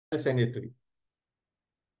send it to you.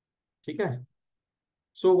 ठीक है?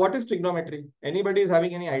 So what is trigonometry? Anybody is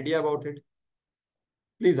having any idea about it?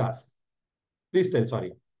 Please ask. Please tell,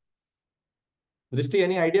 sorry. Drishti,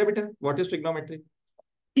 any idea, beta? What is trigonometry?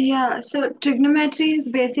 Yeah, so trigonometry is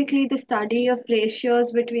basically the study of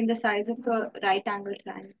ratios between the sides of a right angle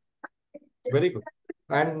triangle. Very good.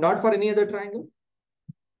 And not for any other triangle?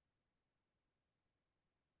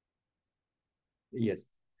 Yes.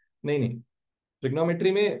 नहीं नहीं,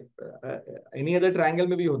 trigonometry में any other triangle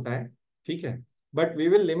में भी होता है, ठीक है, but we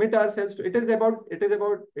will limit ourselves to it is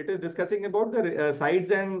discussing about the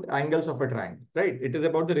sides and angles of a triangle, right? It is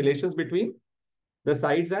about the relations between the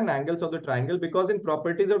sides and angles of the triangle, because in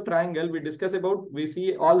properties of triangle we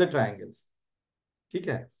see all the triangles, ठीक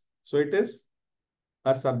है? So it is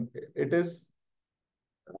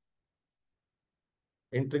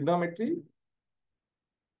in trigonometry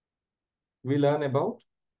we learn about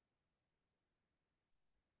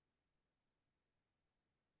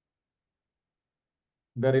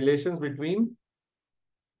the relations between.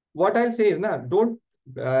 What I'll say is, don't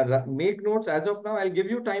make notes as of now. I'll give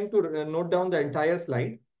you time to note down the entire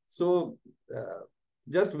slide. So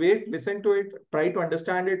just wait, listen to it, try to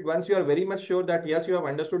understand it. Once you are very much sure that yes, you have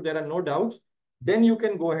understood, there are no doubts, then you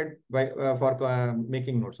can go ahead for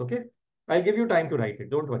making notes. Okay, I'll give you time to write it.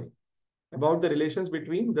 Don't worry about the relations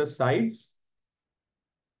between the sides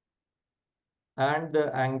and the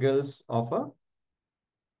angles of a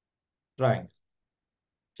triangle.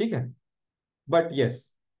 ठीक है? But yes,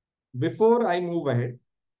 before I move ahead,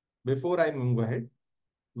 we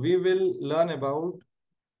will learn about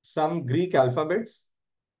some Greek alphabets,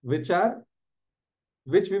 which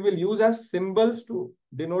we will use as symbols to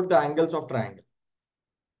denote the angles of triangle.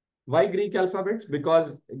 Why Greek alphabets?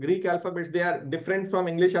 Because Greek alphabets, they are different from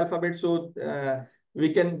English alphabet, so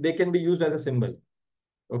they can be used as a symbol.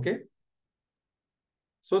 Okay.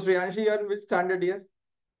 So Sriyanshi, you are in which standard here?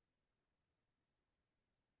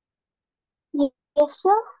 Yes,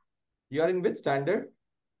 sir. You are in which standard?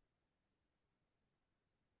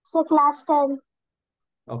 So class 10.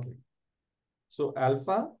 Okay. So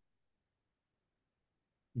alpha,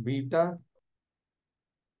 beta,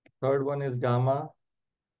 third one is gamma,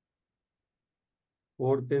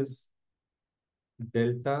 fourth is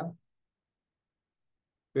delta,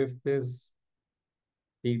 fifth is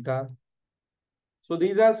theta. So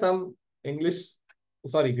these are some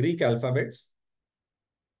Greek alphabets.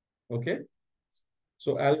 Okay.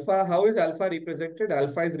 So alpha, how is alpha represented?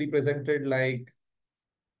 Alpha is represented like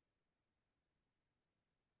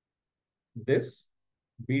this,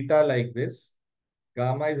 beta like this,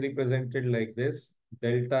 gamma is represented like this,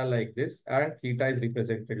 delta like this, and theta is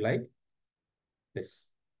represented like this.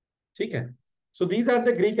 Okay. So these are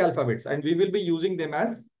the Greek alphabets and we will be using them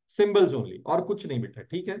as symbols only. और कुछ नहीं बेटा,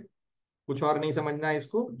 ठीक है? कुछ और नहीं समझना है,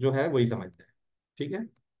 इसको जो है वही समझना है, ठीक है?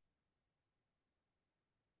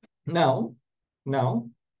 Now,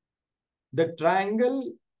 the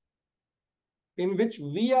triangle in which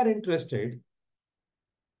we are interested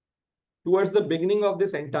towards the beginning of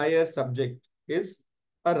this entire subject is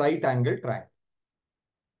a right angle triangle,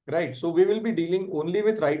 right? So we will be dealing only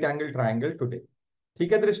with right angle triangle today.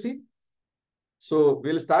 ठीक है दृष्टि? So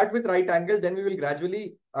we'll start with right angle, then we will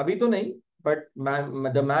gradually, abhi to nahi, but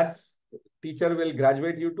the maths teacher will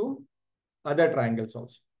graduate you to other triangles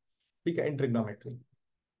also, ठीक है, in trigonometry.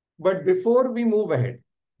 But before we move ahead,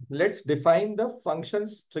 let's define the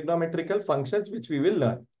functions, trigonometrical functions, which we will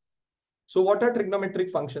learn. So what are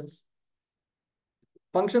trigonometric functions?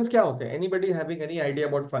 Functions क्या होते हैं? Anybody having any idea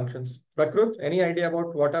about functions? Prakrut, any idea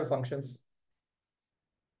about what are functions?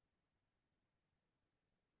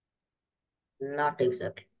 Not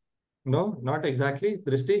exactly. No, not exactly.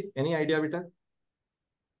 Drishti, any idea, beta?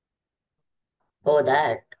 Oh,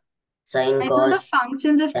 that. Sine, I know the cos.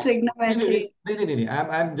 functions of Yeah. trigonometry. नहीं.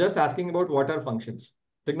 I'm just asking about what are functions.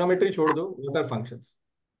 Trigonometry छोड़ दो. What are functions?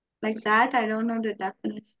 Like that, I don't know the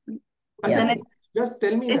definition. अच्छा, Then Yeah. just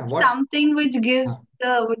tell me now it's what. something which gives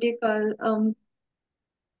the, what do you call,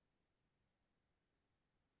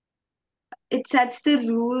 it sets the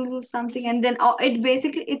rules of something, and then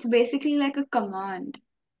it's basically like a command.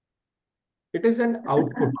 It is an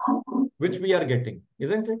output which we are getting,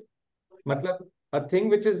 isn't it? मतलब a thing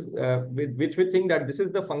which is which we think that this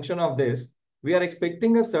is the function of this. We are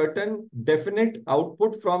expecting a certain definite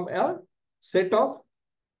output from a set of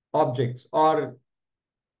objects, or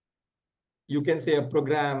you can say a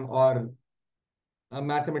program or a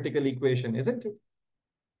mathematical equation, isn't it?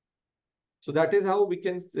 So that is how we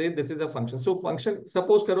can say this is a function. So function,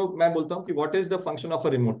 suppose करो मैं बोलता हूँ कि what is the function of a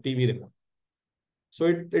remote, TV remote? So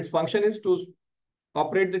its function is to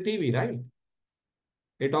operate the TV, right?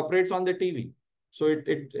 It operates on the TV. So it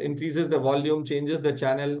increases the volume, changes the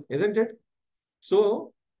channel, isn't it?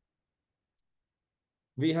 So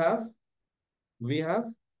we have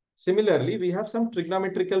similarly, we have some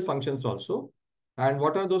trigonometrical functions also. And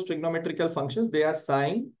what are those trigonometrical functions? They are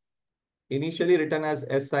sine, initially written as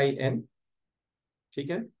sin.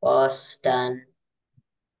 Okay? Cos, tan.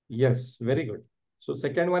 Yes, very good. So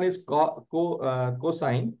second one is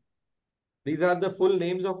cosine. These are the full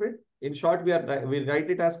names of it. In short, we write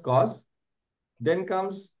it as cos. Then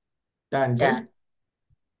comes tangent. Tan.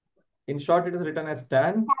 In short, it is written as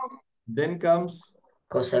tan. Then comes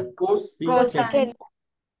Cosec. cosecant.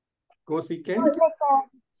 Cosine. Cosecant.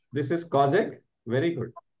 This is cosec. Very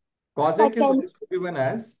good. Cosec is also given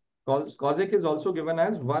as cosec is also given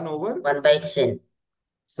as 1 over 1 by sin.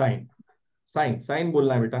 sin. Sign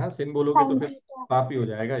बोलना है बेटा. हाँ, sin बोलोगे तो फिर पाप ही हो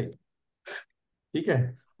जाएगा ये. ठीक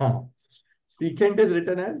है. हाँ. Secant is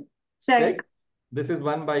written as sec. This is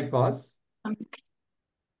 1 by cos.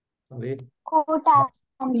 Sorry.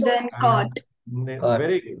 Then cot.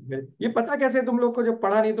 Very good. ये पता कैसे है तुम लोग को, जब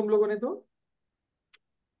पढ़ा नहीं तुम लोगों ने तो?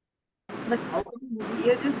 But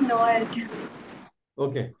you just know it.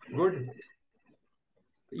 Okay, good.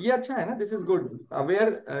 ये अच्छा है ना? This is good.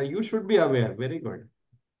 Aware, you should be aware. Very good.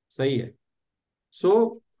 सही है.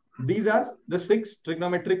 So these are the 6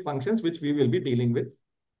 trigonometric functions which we will be dealing with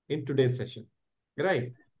in today's session.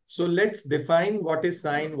 Right. So let's define what is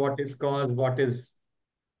sine, what is cos, what is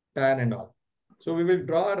tan and all. So we will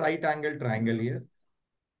draw a right angle triangle here.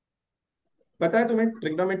 पता है तुम्हें,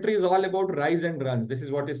 trigonometry is all about rise and runs. This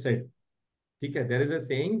is what is said. ठीक है. There is a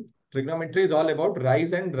saying, trigonometry is all about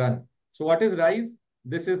rise and run. So what is rise?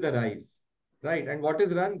 This is the rise. Right. And what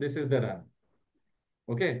is run? This is the run.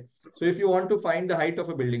 Okay. So if you want to find the height of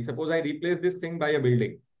a building, suppose I replace this thing by a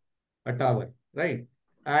building, a tower, right?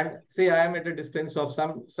 And say I am at a distance of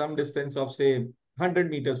some distance of say 100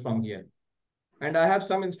 meters from here. And I have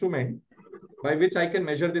some instrument by which I can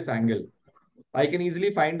measure this angle. I can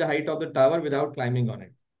easily find the height of the tower without climbing on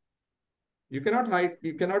it. You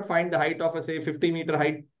cannot find the height of a say 50-meter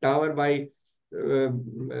height tower by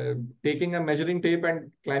taking a measuring tape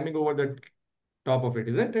and climbing over the top of it,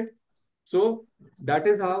 isn't it? So that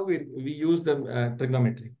is how we use the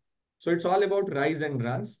trigonometry. So it's all about rise and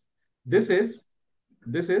runs. This is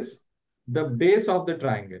the base of the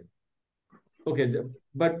triangle. Okay,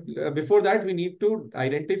 but before that we need to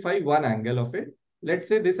identify one angle of it. Let's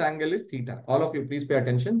say this angle is theta. All of you please pay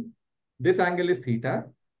attention. This angle is theta.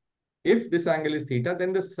 If this angle is theta,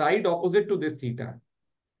 then the side opposite to this theta,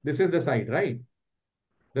 this is the side, right?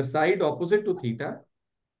 The side opposite to theta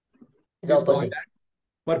is called as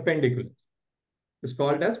perpendicular. Is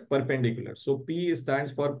called as perpendicular. So P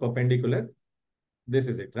stands for perpendicular. This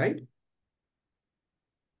is it, right?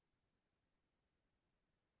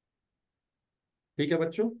 ठीक है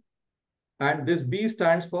बच्चों? And this B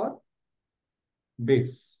stands for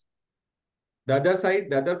base. The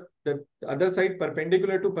other side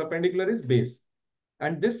perpendicular to perpendicular is base.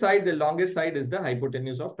 And this side, the longest side, is the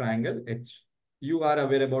hypotenuse of triangle H. You are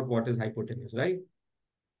aware about what is hypotenuse, right?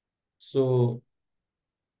 So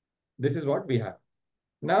this is what we have.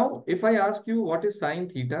 Now, if I ask you what is sine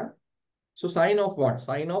theta, so sine of what?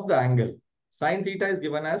 Sine of the angle. Sine theta is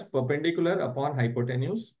given as perpendicular upon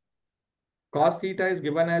hypotenuse. Cos theta is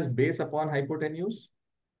given as base upon hypotenuse.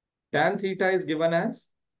 Tan theta is given as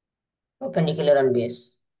perpendicular on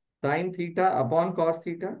base. Sin theta upon cos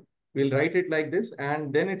theta. We'll write it like this,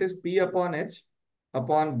 and then it is P upon H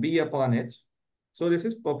upon B upon H. So this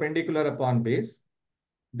is perpendicular upon base.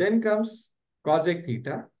 Then comes cosec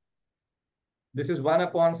theta. This is 1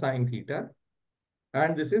 upon sin theta.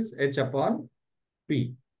 And this is H upon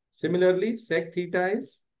P. Similarly, sec theta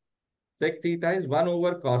is 1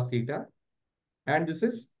 over cos theta. And this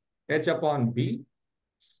is H upon B.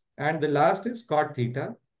 And the last is cot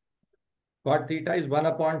theta. Cot theta is 1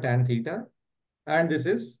 upon tan theta. And this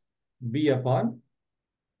is B upon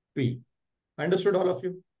P. Understood all of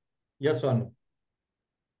you? Yes or no?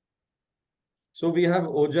 So we have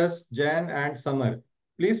Ojas, Jan and Samar.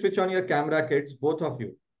 Please switch on your camera, kids, both of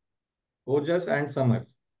you. Ojas and Samar.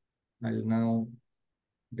 I'll now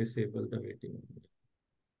disable the waiting.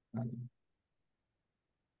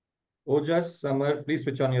 Ojas, Samar, please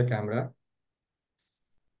switch on your camera.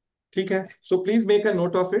 ठीक है. So please make a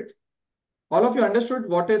note of it. All of you understood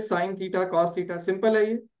what is sine theta, cos theta? Simple है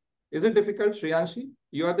ये. Is it difficult, Shriyanshi?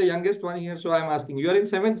 You are the youngest one here, so I am asking. You are in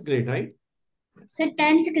 7th grade, right? Sir,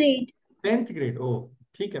 10th grade. 10th grade. Oh,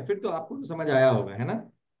 ठीक है. फिर तो आपको समझ आया होगा, है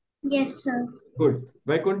ना? Yes, sir. Good.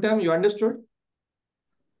 Vaikuntham, you understood?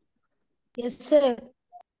 Yes, sir.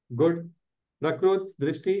 Good. Prakrut,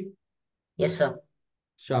 Drishti? Yes, sir.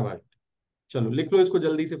 शाबाश. चलो लिख लो इसको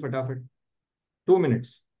जल्दी से फटाफट. 2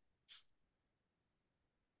 minutes.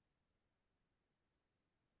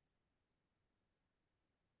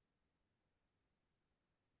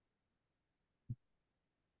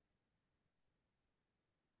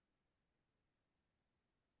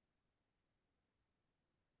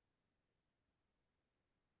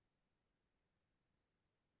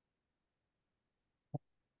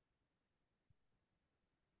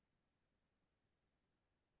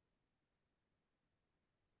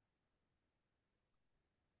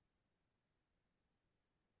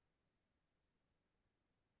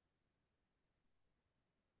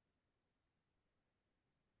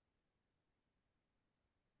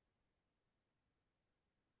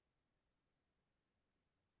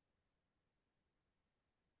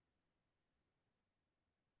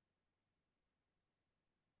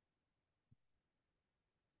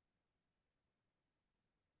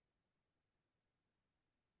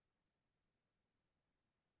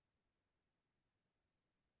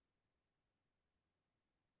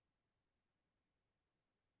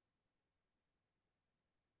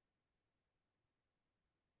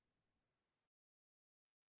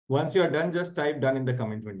 Once you are done, just type done in the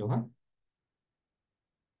comment window, huh?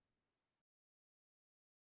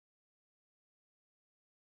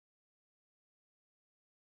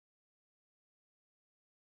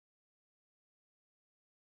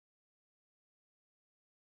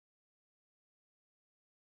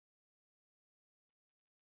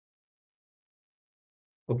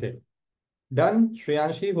 Okay. Done.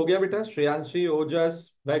 Shreyanshi, हो गया बेटा? Shreyanshi,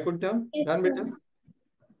 Ojas, Vaikuntham? Yes, Done sir. बेटा?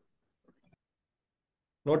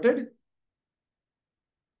 Noted?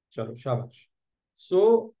 Chalo, shabash.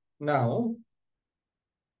 So now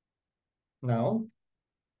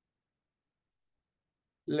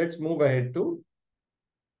let's move ahead to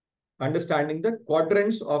understanding the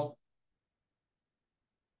quadrants of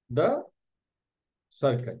the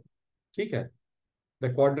circle. ठीक है? The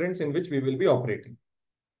quadrants in which we will be operating.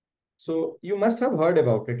 So you must have heard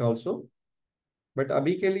about it also, but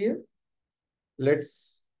abhi ke liye,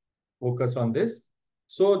 let's focus on this.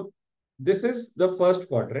 So this is the first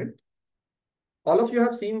quadrant. All of you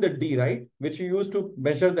have seen the D, right? Which you used to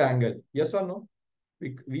measure the angle. Yes or no?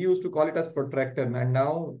 We used to call it as protractor, and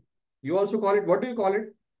now you also call it, what do you call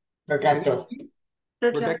it? Protractor.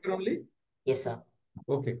 Protractor only? Yes, sir.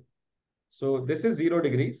 Okay. So this is 0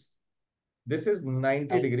 degrees. This is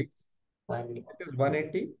 90 And degrees. one. This is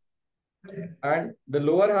 180. And the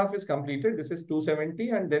lower half is completed. This is 270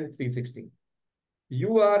 and then 360.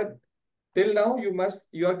 You are, till now,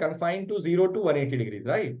 you are confined to 0 to 180 degrees,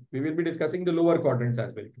 right? We will be discussing the lower quadrants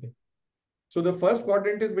as well today. So the first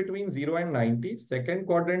quadrant is between 0 and 90. Second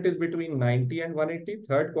quadrant is between 90 and 180.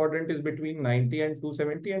 Third quadrant is between 90 and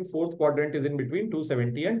 270. And fourth quadrant is in between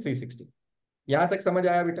 270 and 360. यहाँ तक समझ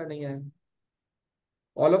आया बेटा नहीं आया?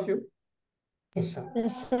 All of you? Yes, sir.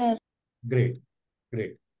 Yes, sir. Great,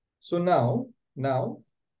 great. So now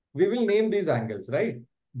we will name these angles, right?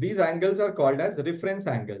 These angles are called as reference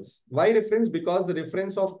angles. Why reference? Because the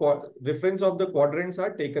reference of the quadrants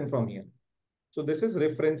are taken from here. So this is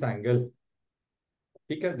reference angle.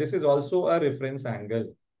 Okay, this is also a reference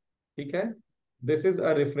angle. Okay, this is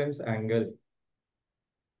a reference angle.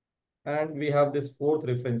 And we have this fourth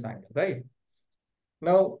reference angle, right?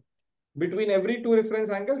 Now, between every two reference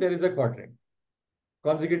angles, there is a quadrant.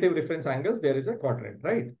 Consecutive reference angles, there is a quadrant,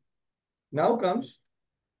 right? Now comes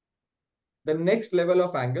the next level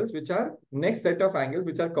of angles, which are next set of angles,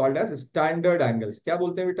 which are called as standard angles. क्या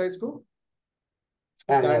बोलते हैं बेटा इसको?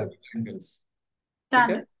 Standard. angles.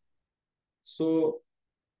 Standard. Okay? So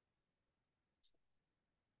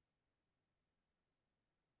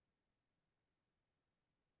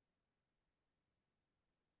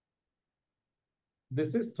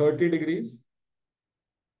this is 30 degrees.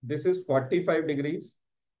 This is 45 degrees.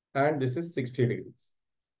 And this is 60 degrees.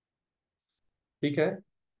 Okay?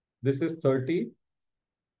 This is 30.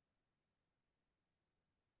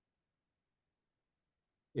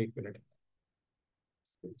 एक minute,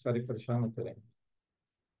 सारी परेशान होते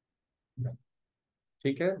रहेंगे.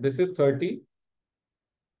 ठीक है, this is 30,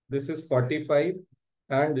 this is 45,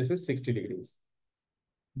 and this is 60 degrees.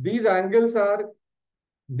 These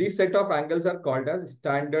set of angles are called as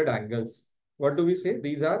standard angles. What do we say?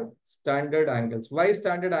 These are standard angles. Why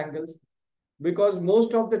standard angles? Because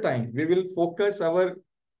most of the time we will focus our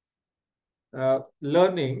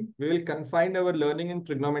learning, we will confine our learning in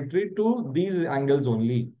trigonometry to these angles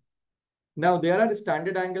only. Now there are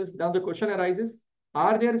standard angles. Now the question arises,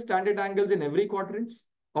 are there standard angles in every quadrant?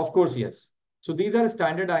 Of course, yes. So these are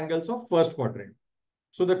standard angles of first quadrant.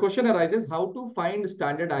 So the question arises, how to find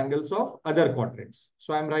standard angles of other quadrants?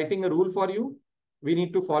 So I'm writing a rule for you. We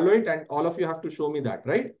need to follow it and all of you have to show me that,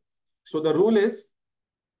 right? So the rule is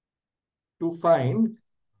to find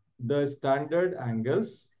the standard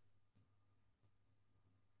angles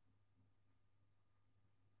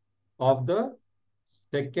of the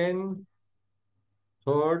second,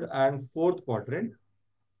 third, and fourth quadrant.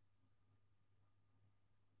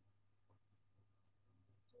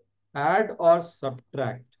 Add or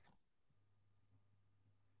subtract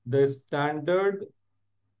the standard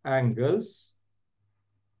angles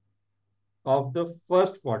of the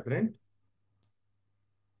first quadrant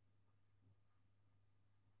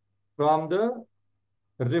from the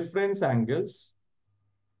reference angles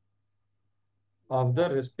of the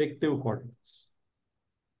respective quadrants.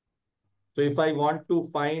 So if I want to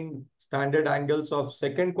find standard angles of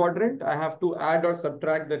second quadrant, I have to add or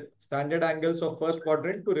subtract the standard angles of first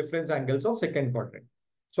quadrant to reference angles of second quadrant.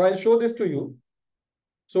 So I'll show this to you.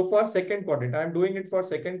 So for second quadrant, I'm doing it for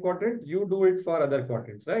second quadrant. You do it for other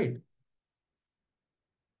quadrants, right?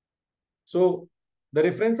 So the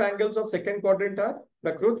reference angles of second quadrant are,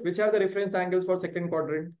 Prakrut, which are the reference angles for second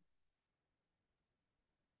quadrant?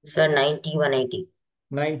 Sir, 90, 180.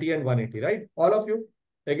 90 and 180, right? All of you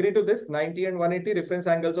agree to this? 90 and 180 reference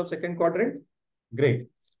angles of second quadrant? Great.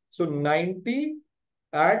 So 90,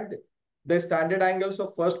 add the standard angles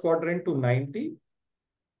of first quadrant to 90.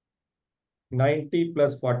 90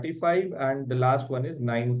 plus 45, and the last one is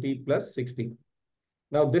 90 plus 60.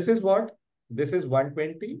 Now this is what? This is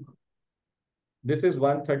 120. This is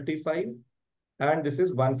 135. And this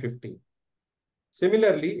is 150.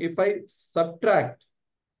 Similarly, if I subtract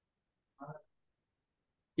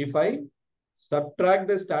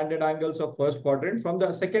the standard angles of first quadrant from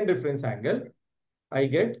the second reference angle, I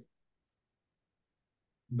get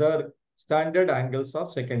the standard angles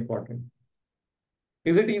of second quadrant.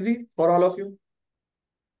 Is it easy for all of you?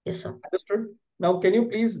 Yes, sir. Understood? Now, can you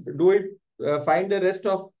please do it, find the rest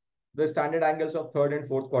of the standard angles of third and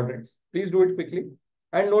fourth quadrants? Please do it quickly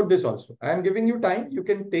and note this also. I am giving you time. You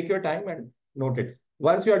can take your time and note it.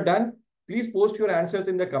 Once you are done, please post your answers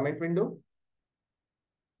in the comment window.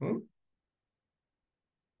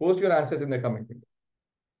 Post your answers in the comment window.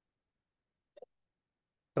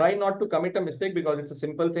 Try not to commit a mistake because it's a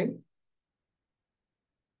simple thing.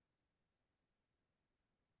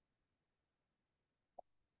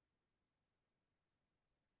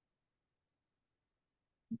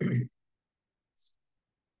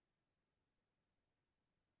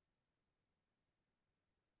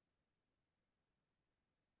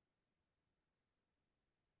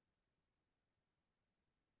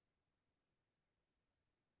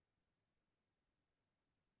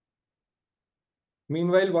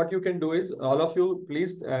 Meanwhile, what you can do is, all of you,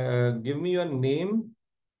 please give me your name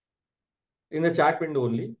in the chat window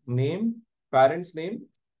only. Name, parent's name,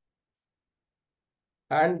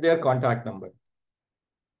 and their contact number.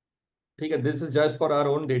 Okay, this is just for our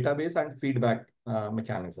own database and feedback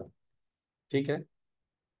mechanism. Okay.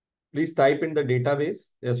 Please type in the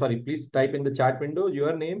database. Please type in the chat window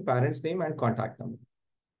your name, parent's name, and contact number.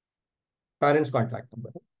 Parent's contact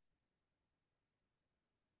number.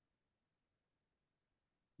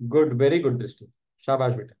 Good, very good, Drishti.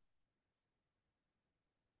 Shabash, beta.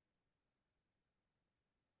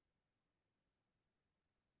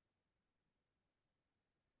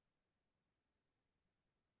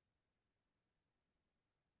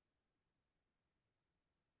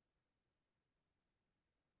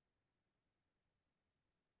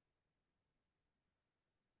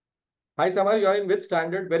 Hi, Samar. You are in which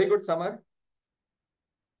standard? Very good, Samar.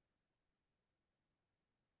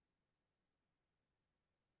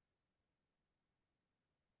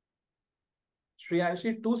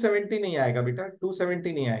 Shreyanshi 270 नहीं आएगा बेटा,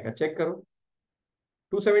 270 नहीं आएगा, check करो.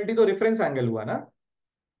 270 तो reference angle हुआ ना.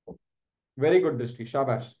 Very good दृष्टि,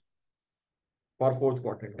 शाबाश. For fourth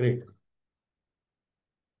quarter, great.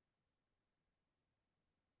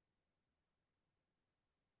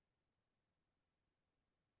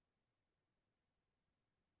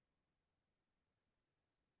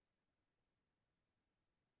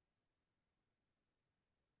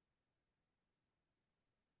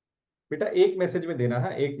 बेटा एक मैसेज में देना है,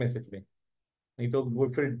 एक मैसेज में, नहीं तो वो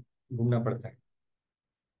फिर घूमना पड़ता है.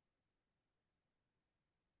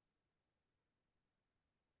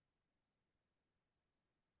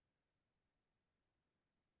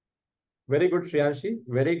 Very good Shreyanshi,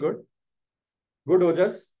 very good. Good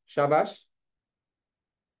ओजस, शाबाश.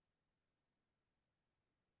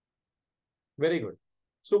 Very good.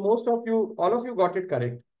 So most of you, all of you got it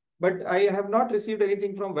correct. But I have not received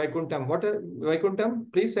anything from Vaikuntham. What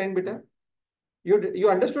Vaikuntham? Please send, beta. You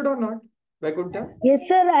understood or not, Vaikuntham? Yes,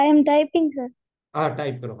 sir. I am typing, sir. हाँ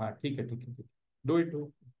type करो. हाँ ठीक है, ठीक है, ठीक. Do it,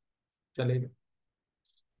 do. चलेगा.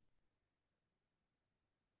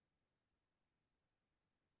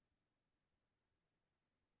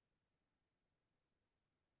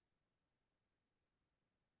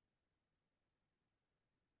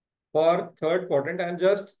 for third quadrant. And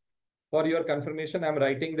just for your confirmation, I'm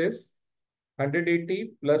writing this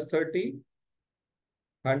 180 plus 30,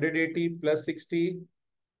 180 plus 60,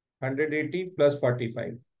 180 plus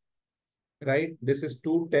 45. Right? This is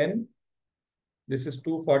 210. This is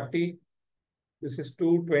 240. This is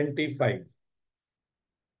 225.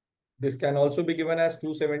 This can also be given as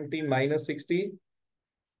 270 minus 60,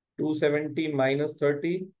 270 minus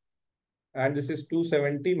 30, and this is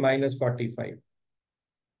 270 minus 45.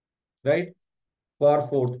 Right? For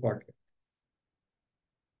fourth quadrant.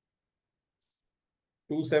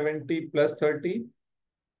 270 plus 30,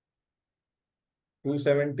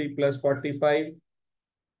 270 plus 45,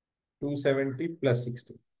 270 plus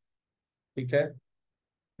 60. Okay?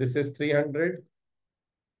 This is 300,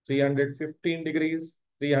 315 degrees,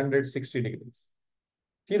 360 degrees.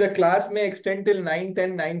 See, the class may extend till 9,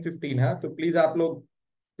 10, 9, 15. Huh? So please आप लोग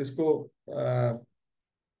इसको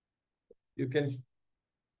you can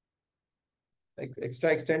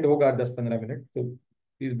extra extend होगा 10-15 minutes. So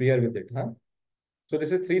please bear with it. Huh? So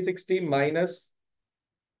this is 360 minus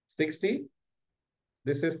 60.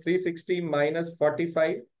 This is 360 minus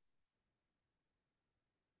 45.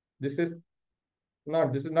 This is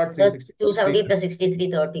not 360. 270 plus 60 is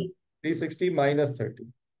 330. 360 minus 30,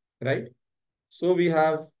 right? So we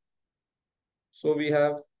have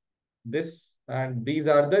this, and these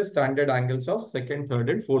are the standard angles of second, third,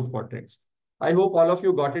 and fourth quadrants. I hope all of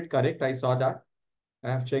you got it correct. I saw that. I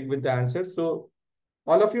have checked with the answers. So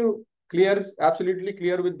all of you clear, absolutely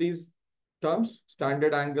clear with these terms,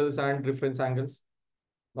 standard angles and reference angles?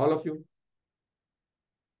 All of you?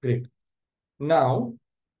 Great. Now,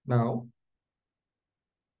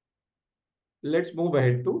 let's move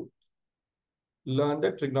ahead to learn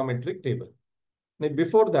the trigonometric table. Now,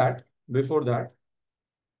 before that,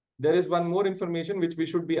 there is one more information which we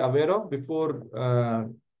should be aware of before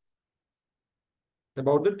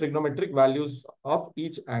about the trigonometric values of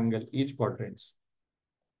each angle, each quadrants.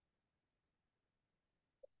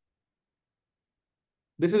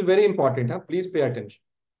 This is very important. Huh? Please pay attention.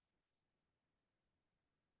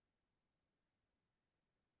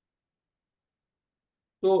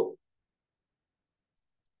 So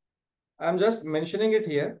I'm just mentioning it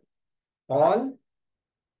here. All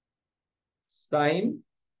sine,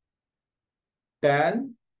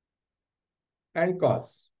 tan, and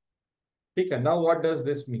cos. Okay, now what does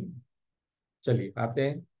this mean? चलिए आते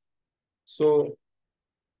हैं. So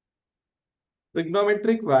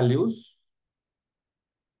trigonometric values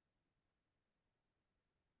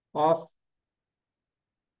of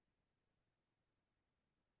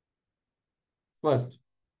first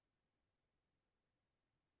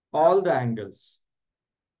all the angles.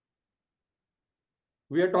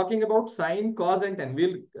 We are talking about sine, cos, and tan.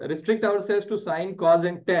 We'll restrict ourselves to sine, cos,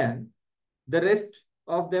 and tan. The rest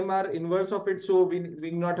of them are inverse of it, so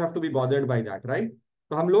we not have to be bothered by that, right?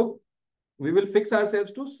 So we will fix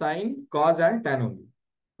ourselves to sine, cos, and tan only.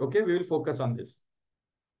 Okay, we will focus on this.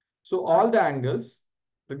 So all the angles,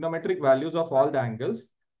 trigonometric values of all the angles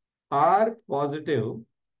are positive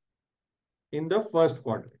in the first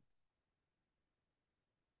quadrant.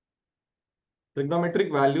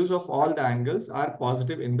 Trigonometric values of all the angles are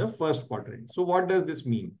positive in the first quadrant. So what does this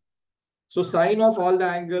mean? So sine of all the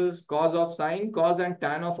angles, cos of sine, cos and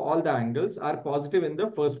tan of all the angles are positive in the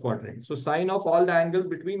first quadrant. So sine of all the angles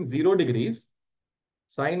between 0 degrees,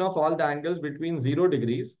 sine of all the angles between 0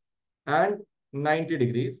 degrees and 90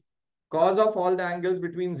 degrees, cos of all the angles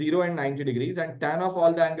between 0 and 90 degrees, and tan of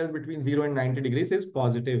all the angles between 0 and 90 degrees is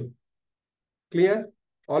positive. Clear?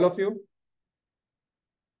 All of you?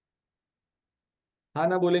 हाँ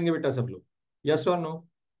ना बोलेंगे बेटा सब लोग? Yes or no?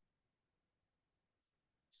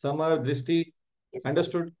 Samar, Drishti, Yes.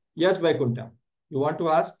 understood? Yes, Vaikunta. You want to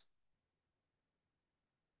ask?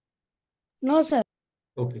 No, sir.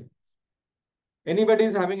 Okay. Anybody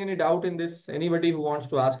is having any doubt in this? Anybody who wants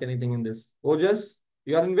to ask anything in this? Ojas,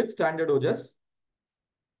 you are in which standard, Ojas?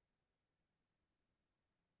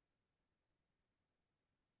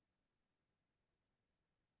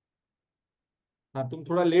 हाँ तुम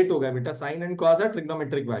थोड़ा late हो गए बेटा. Sign and cos है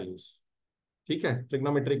trigonometric values. ठीक है,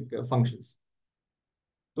 trigonometric functions.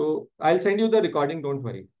 तो I will send you the recording, don't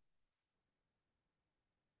worry.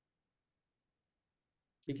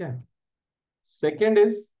 ठीक है. Second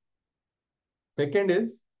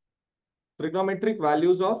is trigonometric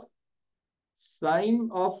values of sine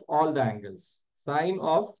of all the angles. Sine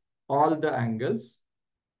of all the angles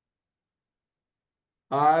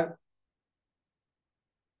are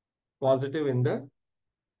positive in the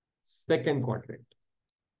second quadrant.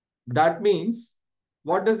 That means,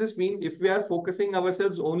 what does this mean? If we are focusing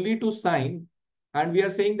ourselves only to sine, and we are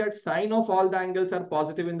saying that sine of all the angles are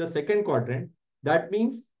positive in the second quadrant, that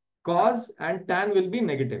means cos and tan will be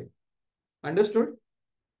negative. Understood?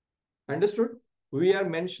 Understood? We are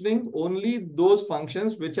mentioning only those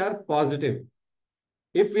functions which are positive.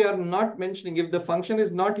 If we are not mentioning, if the function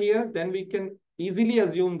is not here, then we can easily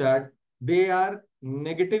assume that they are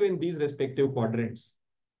negative in these respective quadrants.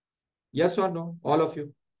 Yes or no? All of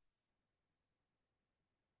you.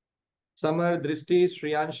 Samar, Drishti,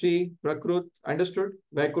 Shriyanshi, Prakrut, understood?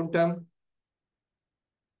 Vaikuntham.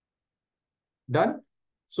 Done?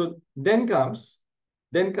 So then comes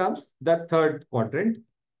the third quadrant.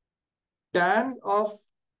 Tan of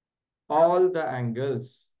all the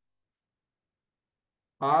angles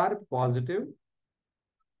are positive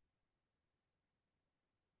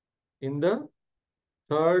in the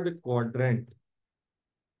third quadrant.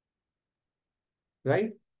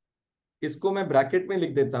 Right? इसको मैं bracket में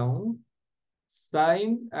लिख देता हूं.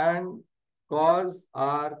 Sin and cos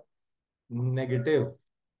are negative.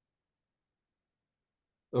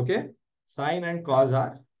 Okay? Sin and cos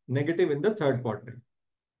are negative in the third quadrant.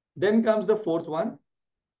 Then comes the fourth one.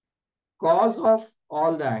 Cos of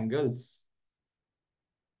all the angles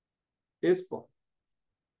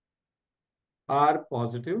are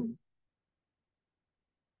positive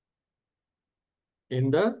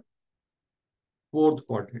in the fourth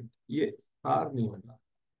quadrant. ये R नहीं होगा.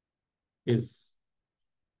 Is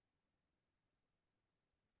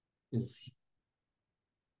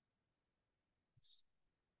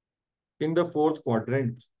in the fourth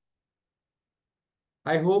quadrant.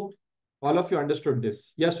 I hope all of you understood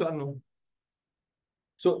this. Yes or no?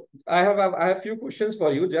 So I have few questions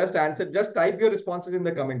for you. Just answer. Just type your responses in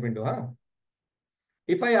the comment window. Huh?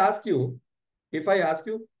 If I ask you,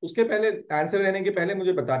 उसके पहले answer देने के पहले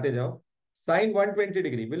मुझे बताते जाओ. Sin 120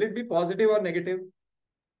 degree, will it be positive or negative?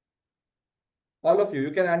 All of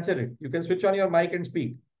you can answer it. You can switch on your mic and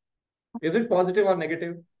speak. Is it positive or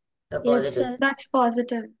negative? The Yes, positive. sir. That's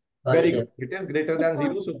positive. Very Positive. good. It is greater than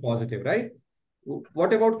 0, so positive, right?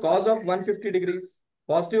 What about cos of 150 degrees?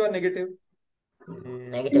 Positive or negative?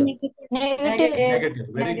 Negative. Negative, sir. Negative.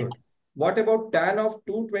 Very good. What about tan of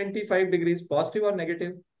 225 degrees? Positive or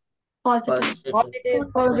negative? Positive.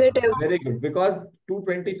 Positive. Very good. Because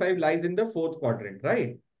 225 lies in the fourth quadrant,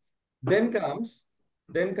 right? Then comes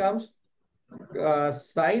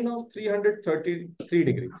sine of 333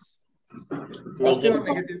 degrees. Positive or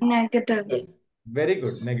negative? Negative. Very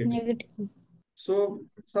good. Negative. Negative. So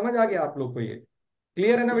समझ आ गया आप लोग को ये?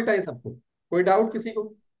 Clear है ना बेटा ये सबको? कोई डाउट किसी को?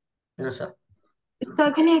 No, sir.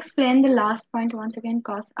 So can you explain the last point once again?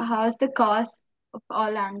 Cos. How is the cos of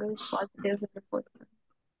all angles positive in the fourth one?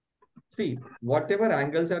 See, whatever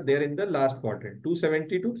angles are there in the last quadrant,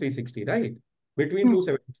 270 to 360, right? Between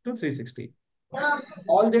 270 to 360.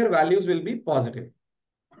 All their values will be positive.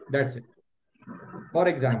 That's it. For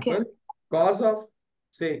example, cos of,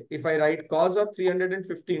 say, if I write cos of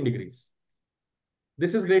 315 degrees,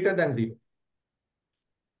 this is greater than 0.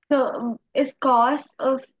 So if cos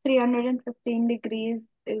of 315 degrees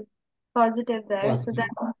is positive there, so Positive.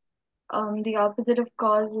 then the opposite of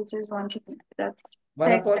cos, which is 150, that's 1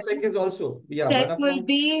 sec. upon sec is also, yeah, 1 Sec will upon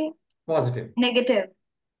be positive. negative.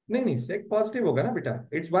 नहीं, sec positive होगा ना बेटा.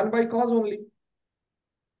 It's 1 by cos only.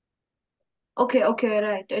 Okay,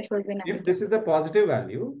 right. It will be If negative. this is a positive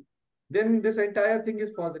value, then this entire thing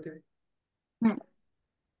is positive. है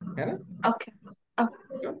ना? Okay.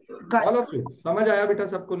 Got All it. of you. समझ आया बेटा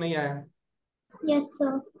सबको नहीं आया? Yes,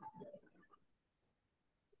 sir.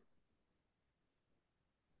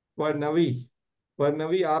 पर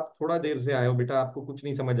नवी आप थोड़ा देर से आए हो बेटा, आपको कुछ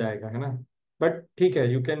नहीं समझ आएगा, है ना? बट ठीक है,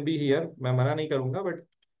 यू कैन बी हियर, मैं मना नहीं करूंगा, but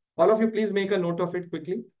all of you please make a note of it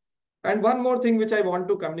quickly. And one more thing which I want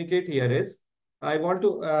to communicate here is, I want to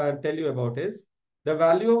tell you about is the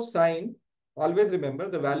value of sine. Always remember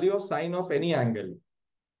the value of sine of any angle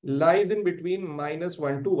lies in between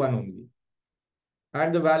 -1 to 1 only.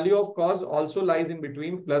 And the value of cos also lies in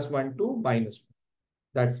between +1 to -1.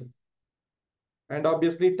 That's it. And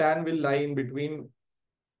obviously tan will lie in between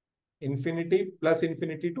infinity plus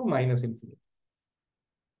infinity to minus infinity.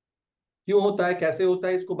 क्यों होता है, कैसे होता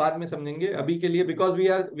है, इसको बाद में समझेंगे. अभी के लिए because we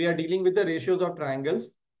are dealing with the ratios of triangles,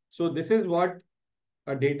 so this is what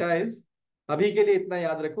a data is. अभी के लिए इतना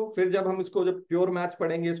याद रखो, फिर जब प्योर मैथ्स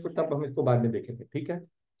पढ़ेंगे इसको, तब हम इसको बाद में देखेंगे. ठीक है,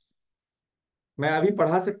 मैं अभी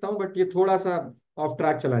पढ़ा सकता हूं, बट ये थोड़ा सा ऑफ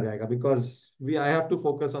ट्रैक चला जाएगा because I have to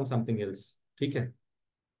focus on something else. ठीक है,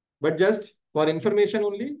 but just for information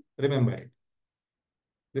only remember it.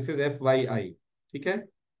 This is FYI. ठीक है.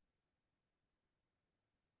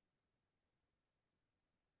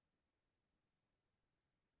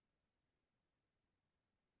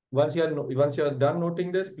 Once you are done noting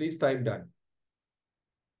this, please type done.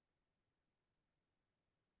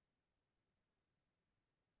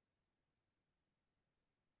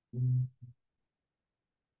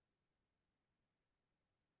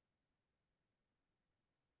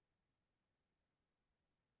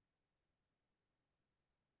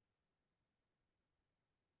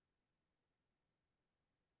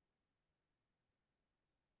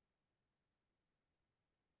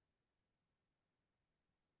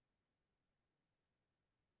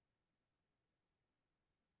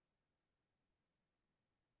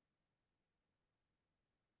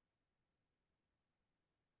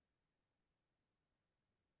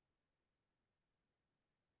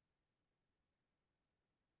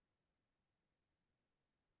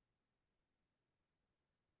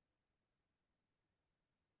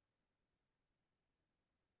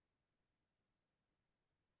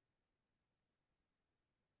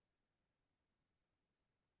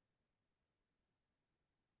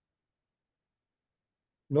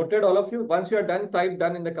 Noted, all of you? Once you are done, type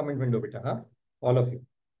done in the comment window, beta. Huh? All of you.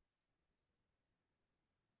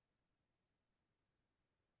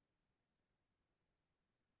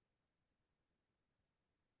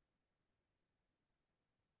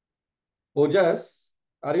 Ojas,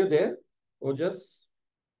 are you there? Ojas?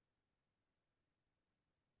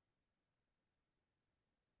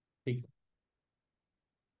 ठीक है।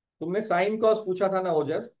 तुमने sine cos पूछा था ना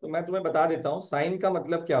ओजस, तो मैं तुम्हें बता देता हूँ साइन का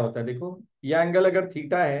मतलब क्या होता है। देखो, ये एंगल अगर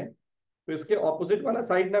थीटा है तो इसके ऑपोजिट वाला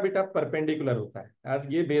साइड ना बेटा परपेंडिकुलर होता है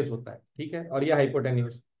और ये बेस होता है, ठीक है, और ये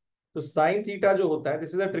हाइपोटेन्यूज। तो साइन थीटा जो होता है,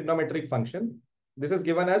 this is a trigonometric function, this is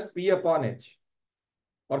given as P upon H.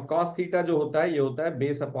 और कॉस थीटा जो होता है, ये होता है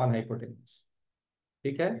बेस अपॉन हाइपोटेन्यूज,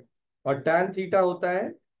 ठीक है। और टैन थीटा होता है,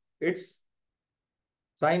 it's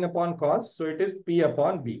sine upon cos, so it is P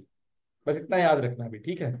upon B. बस इतना याद रखना भी,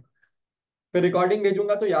 ठीक है। फिर रिकॉर्डिंग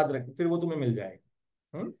भेजूंगा तो याद रख, फिर वो तुम्हें मिल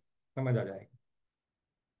जाएगा, समझ आ जाएगा।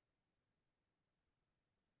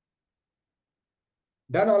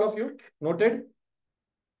 Done, all of you noted?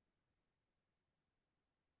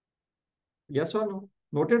 Yes और नो?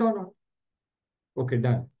 नोटेड और not? Okay,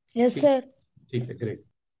 done. Yes, sir. ठीक है, great.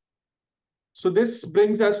 So this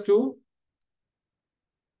brings us to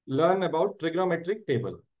learn about trigonometric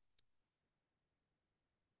table.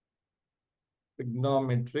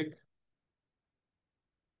 Trigonometric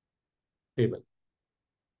table.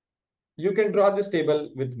 You can draw this table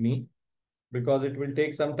with me because it will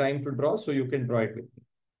take some time to draw, so you can draw it with me.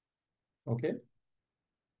 Okay.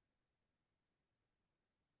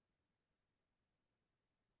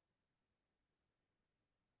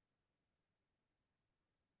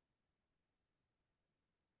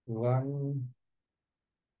 One,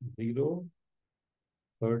 0,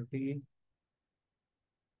 30,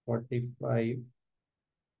 45,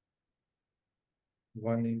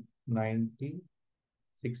 190,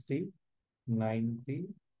 60, 90,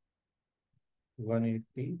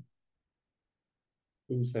 180,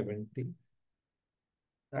 270,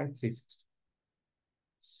 and 360.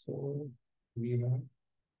 So we have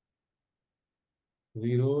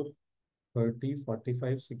 0, 30,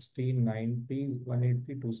 45, 60, 90,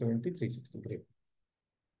 180, 270, 360. Great.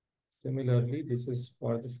 Similarly, this is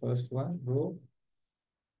for the first one row.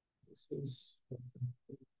 This is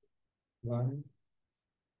 1,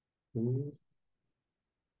 2,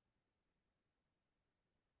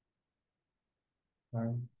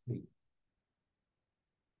 and 3.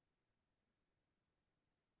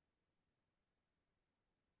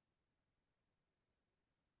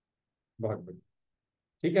 बहुत बढ़िया,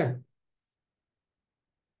 ठीक है।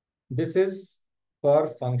 This is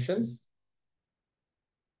for functions.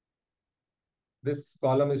 This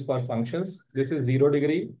column is for functions. This is 0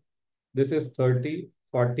 degree. This is 30,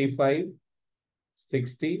 45,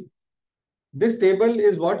 60. This table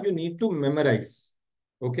is what you need to memorize.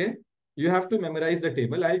 Okay. You have to memorize the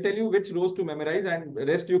table. I'll tell you which rows to memorize, and the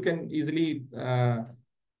rest you can easily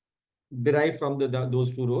derive from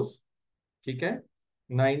those two rows. ठीक है,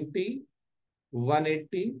 90,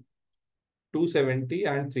 180, 270,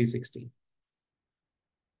 and 360.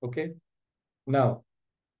 Okay. Now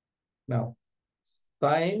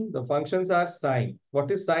sine, the functions are sine.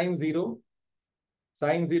 What is sine 0?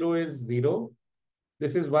 Sine 0 is 0.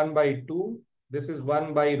 This is 1 by 2. This is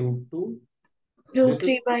 1 by root 2. Root This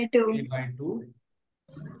 3 is by 2. 3 by 2.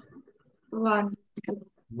 1.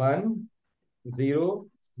 1, 0,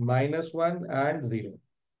 -1, and 0.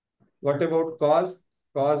 What about cos?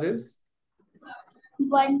 Cos is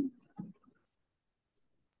 1.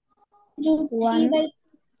 Root 3 1. by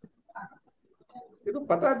ये तो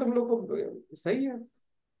पता है तुम लोग को, सही है,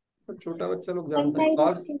 तो छोटा बच्चा लोग 1 जानता by है। root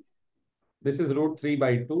Cos, 2. this is root 3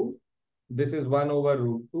 by 2. This is 1 over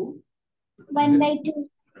root 2. 1 This by 2.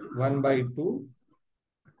 1 by 2.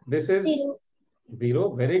 This is 0. 0.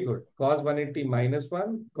 Very good. Cos 180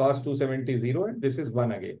 -1, cos 270 0, and this is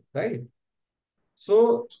 1 again, right?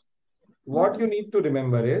 So what you need to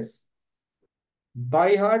remember is by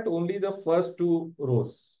heart only the first two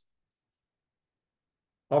rows.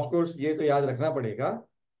 Of course, ये तो याद रखना पड़ेगा.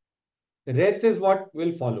 The rest is what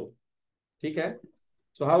will follow. ठीक है?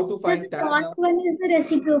 So how to So find the tan now? cos 1 is the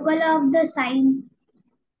reciprocal of the sine.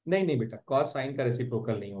 नहीं बेटा, cos sin का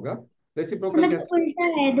रेसिप्रोकल नहीं होगा। So रेसिप्रोकल मतलब कैसे? उल्टा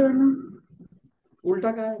है दोनों।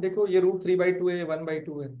 उल्टा का है, देखो ये रूट 3 by 2 है, 1 by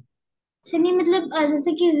 2 है। से नहीं मतलब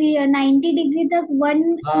जैसे कि 90 डिग्री तक 1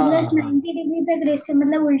 प्लस हाँ 90 डिग्री तक रेस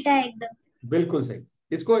मतलब उल्टा है एकदम। बिल्कुल सही।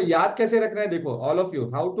 इसको याद कैसे रखना है, देखो all of you,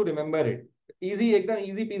 how to remember it. Easy, एकदम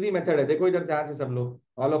इजी पीजी मेथड है। देखो इधर ध्यान से सब लोग,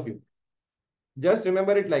 all of you just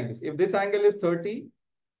remember it like this. If this angle is 30,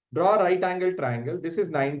 draw a right angle triangle. This is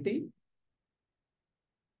 90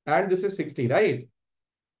 and this is 60, right?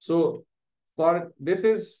 So for this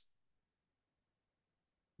is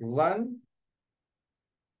 1,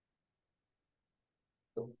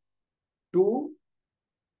 2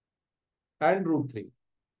 and √3.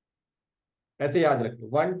 ऐसे याद रख लो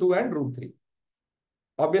 1, 2 and √3.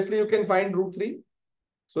 Obviously, you can find √3.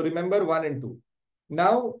 So remember 1 and 2.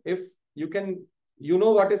 Now, if you can, you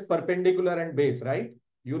know what is perpendicular and base, right?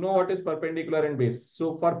 You know what is perpendicular and base.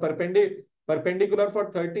 So for perpendicular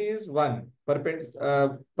for 30 is 1.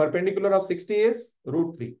 Perpendicular of 60 is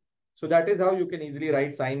 √3. So that is how you can easily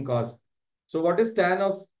write sine cos. So what is tan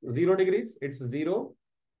of 0 degrees? It's 0.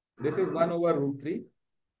 This is 1 over √3.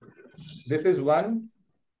 This is 1.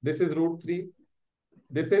 This is √3.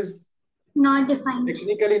 This is Not defined.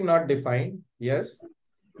 technically not defined. Yes.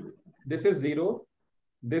 This is 0.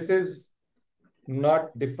 This is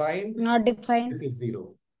not defined. Not defined. This is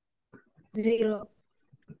 0. 0.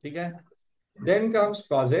 Okay. Then comes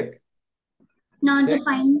cosec. Not Sec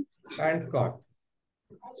defined. and cot.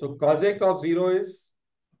 So cosec of 0 is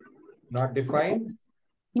not defined.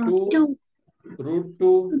 2 2. √2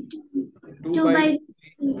 2 2 by by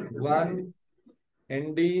 1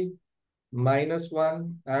 nd minus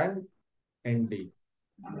 1 and nd.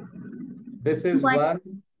 This is 1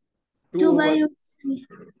 2 2 by over, √3.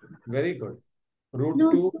 very good.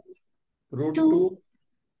 √2 √2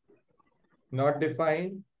 not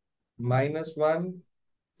defined minus 1.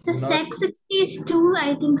 So not sec 60 is 2,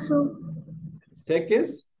 I think so. sec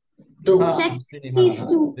is 2. Sec 60 is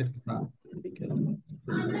 2.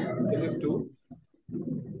 This is 2.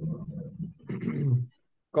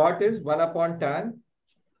 Cot is 1 upon tan.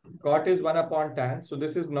 Cot is 1 upon tan. So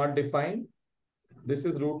this is not defined. This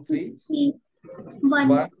is √3.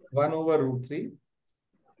 1. 1 over √3.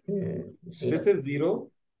 0. This is 0.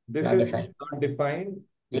 This Not is defined. not defined.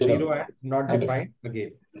 0. 0 and not Not defined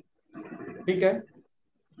again. Okay.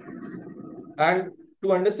 And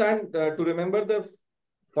to understand, to remember the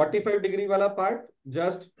 45-degree wala part,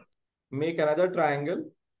 just make another triangle.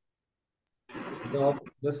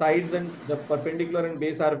 The sides and the perpendicular and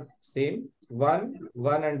base are same. 1,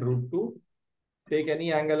 1 and √2. Take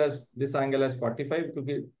any angle as this angle as 45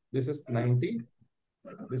 because this is 90.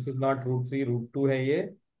 This is not √3, √2 है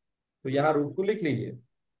ये. तो यहाँ √2 लिख लीजिए.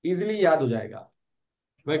 Easily याद हो जाएगा.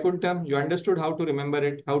 Vaikuntham, you understood how to remember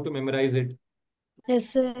it, how to memorize it. Yes,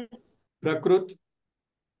 sir. Prakrut.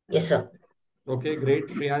 Yes, sir. Okay, great.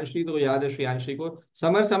 Shriyanshi तो याद है श्रियांशी को.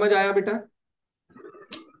 समर समझ आया बेटा?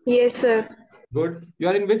 Yes, sir. Good. You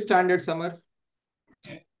are in which standard, Samar?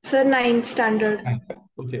 Sir, 9th standard.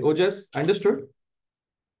 Okay. Ojas, understood?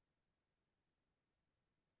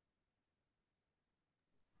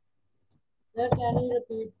 Sir, can you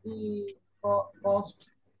repeat the cost?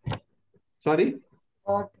 Sorry?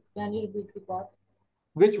 Cot. Can you repeat the cot?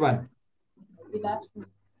 Which one? The last one.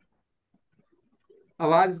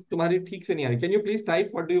 आवाज तुम्हारी ठीक से नहीं आ रही. Can you please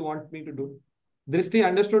type? What do you want me to do? दृष्टि,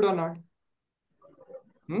 understood or not?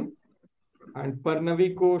 And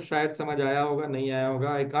Parnavi को शायद समझ आया होगा, नहीं आया होगा.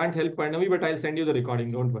 I can't help Parnavi, but I'll send you the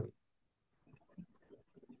recording. Don't worry.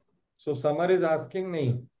 So Samar is asking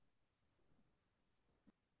नहीं.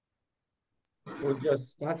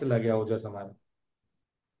 ओजस कहाँ चला गया ओजस हमारा?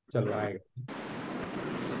 चलो आएगा.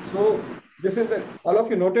 So this is the, all of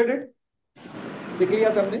you noted it? लिख लिया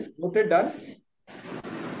सबने? Noted, done?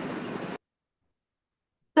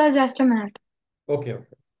 Sir, just a minute. Okay,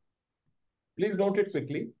 okay. Please note it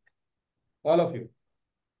quickly. All of you.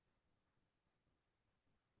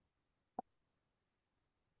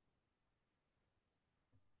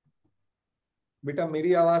 बेटा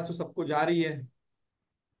मेरी आवाज तो सबको जा रही है.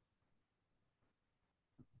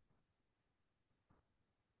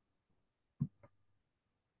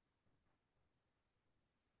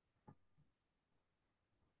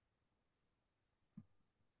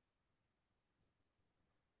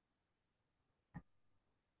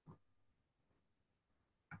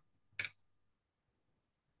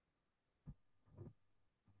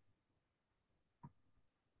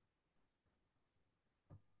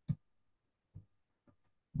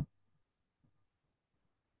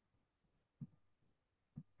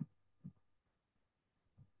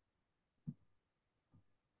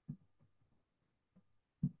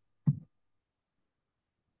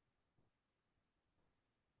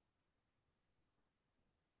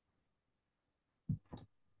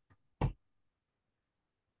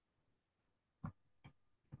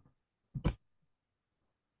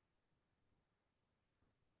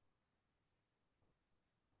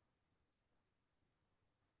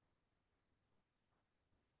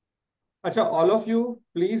 Acha, all of you,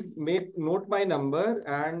 please make note my number,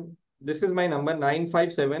 and this is my number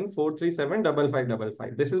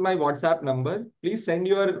 957-437-5555. This is my WhatsApp number. Please send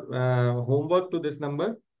your homework to this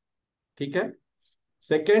number. ठीक है.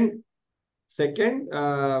 Second,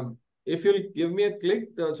 if you'll give me a click,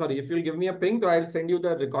 sorry, if you'll give me a ping, so I'll send you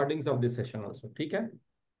the recordings of this session also. ठीक है.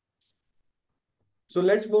 So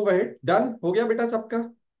let's move ahead. Done? हो गया बेटा सबका?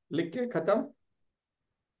 लिख के खत्म?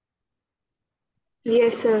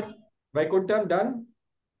 Yes, sir. Vaikuntham done?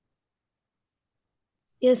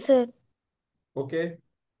 Yes, sir. Okay.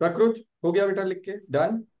 Prakrut हो गया बेटा लिख के?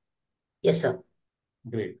 Done? Yes, sir.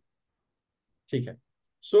 Great. ठीक है.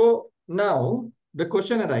 So now the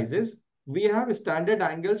question arises. We have standard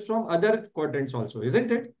angles from other quadrants also,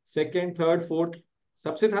 isn't it? Second, third, fourth.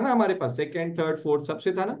 सबसे था ना हमारे पास second, third, fourth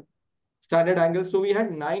सबसे था ना standard angles. So we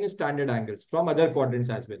had 9 standard angles from other quadrants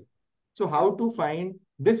as well. So how to find?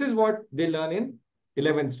 This is what they learn in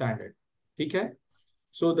 11th standard. ठीक है.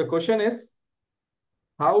 So the question is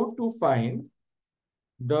how to find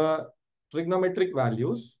the trigonometric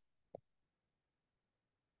values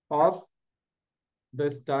of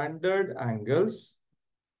the standard angles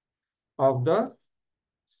of the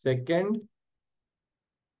second,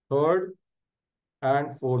 third,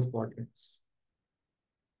 and fourth quadrants.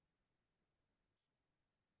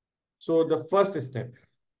 So the first step,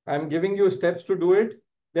 I'm giving you steps to do it.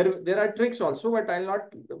 There are tricks also, but I'll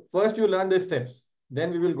not. First, you learn the steps,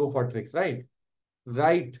 then we will go for tricks, right?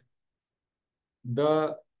 Write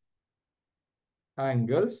the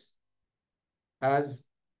angles as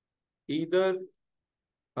either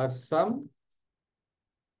a sum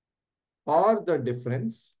or the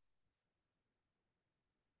difference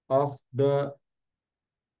of the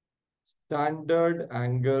standard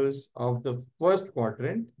angles of the first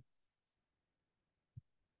quadrant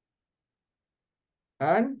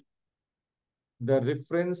and the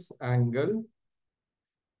reference angle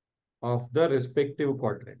of the respective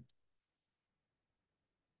quadrant.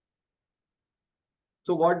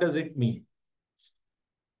 So what does it mean?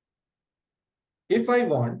 If I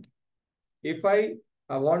want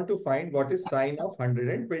to find what is sine of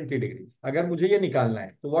 120 degrees, अगर मुझे ये निकालना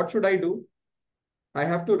है, so what should I do? I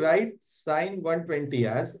have to write sine 120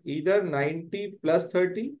 as either 90 plus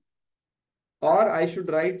 30, or I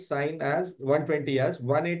should write sine as 120 as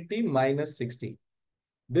 180 minus 60.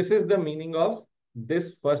 This is the meaning of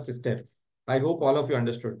this first step. I hope all of you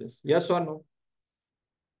understood this. Yes or no?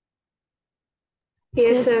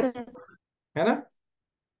 Yes, sir. है ना?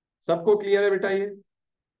 सबको clear है बेटा ये?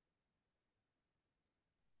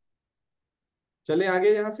 चले आगे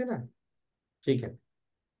यहाँ से ना? ठीक है.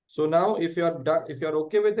 So now if you are done, if you are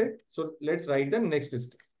okay with it, so let's write the next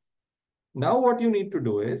step. Now what you need to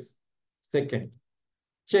do is, second,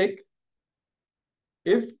 check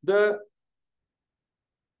if the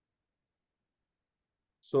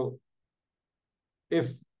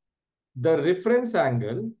reference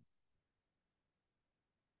angle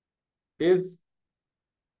is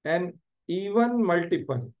an even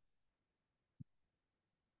multiple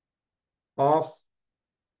of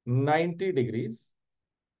 90 degrees,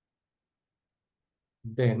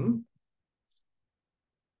 then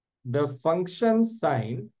the function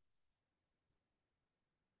sine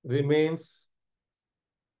remains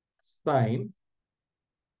sine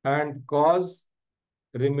and cos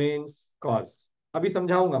remains cos. अभी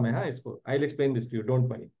समझाऊंगा मैं, हाँ, इसको. I'll explain this to you, don't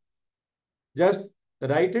worry. Just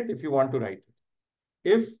write it if you want to write it.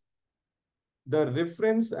 If the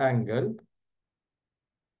reference angle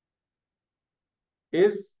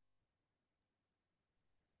is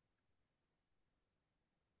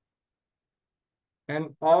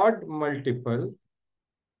an odd multiple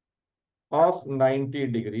of 90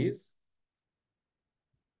 degrees,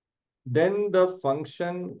 then the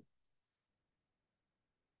function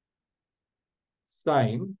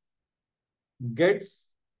sine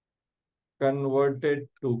gets converted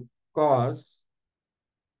to cos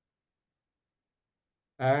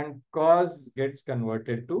and cos gets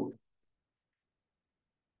converted to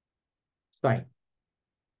sine.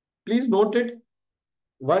 Please note it.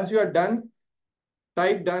 Once you are done,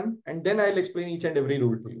 type done, and then I'll explain each and every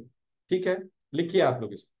rule to you. ठीक है? लिखिए आप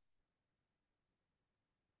लोग इसको.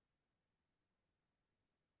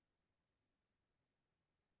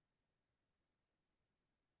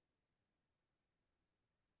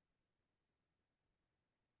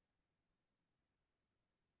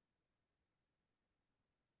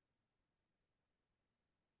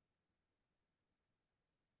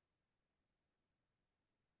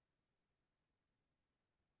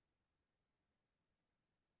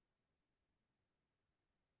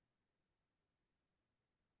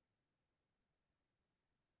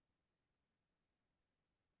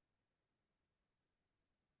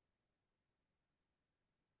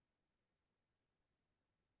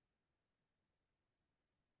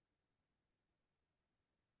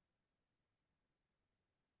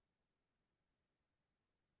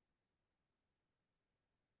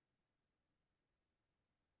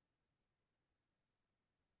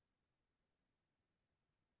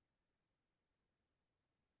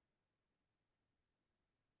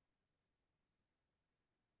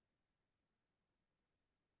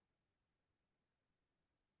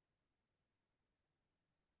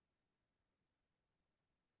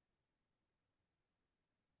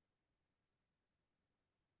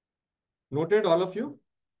 Noted, all of you?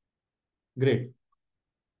 Great.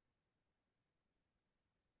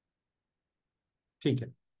 ठीक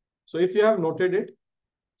है. So if you have noted it,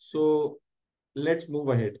 so let's move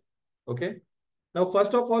ahead. Okay. Now,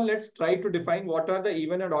 first of all, let's try to define what are the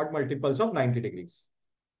even and odd multiples of 90 degrees.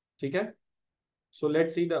 ठीक है. So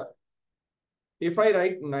let's see the, if I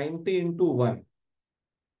write 90 into 1,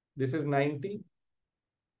 this is 90.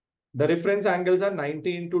 The reference angles are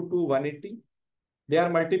 90 into 2, 180. They are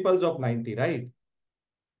multiples of 90, right?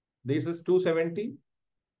 This is 270.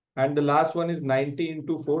 And the last one is 90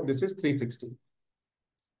 into 4. This is 360.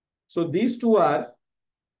 So these two are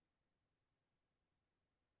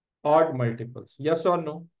odd multiples. Yes or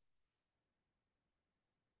no?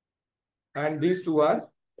 And these two are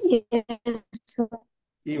Yes, sir.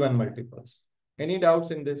 even multiples. Any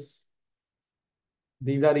doubts in this?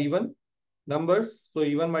 These are even numbers, so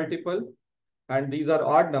even multiple. And these are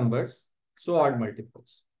odd numbers, so odd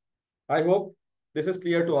multiples. I hope this is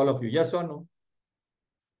clear to all of you. Yes or no?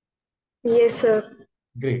 Yes, sir.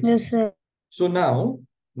 Great. Yes, sir. So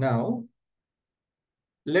now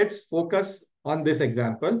let's focus on this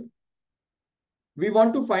example. We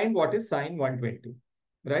want to find what is sine 120,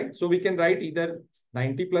 right? So we can write either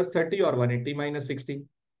 90 plus 30 or 180 minus 60.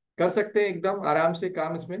 कर सकते हैं एकदम आराम से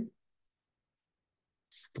काम इसमें.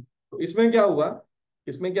 तो इसमें क्या हुआ?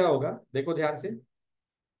 इसमें क्या होगा? देखो ध्यान से.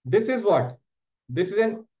 This is what? This is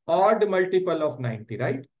an odd multiple of 90,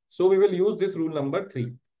 right? So we will use this rule number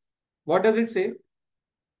 3. What does it say?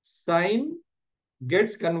 Sine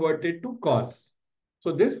gets converted to cos.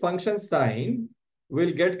 So this function sine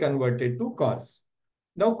will get converted to cos.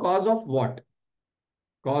 Now cos of what?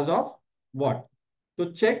 Cos of what?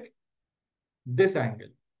 So check this angle.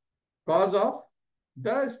 Cos of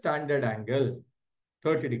the standard angle,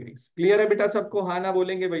 30 degrees. Clear है बेटा सबको? हाँ ना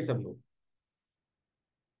बोलेंगे भाई सब लोग.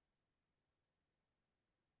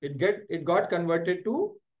 It got converted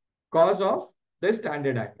to cos of the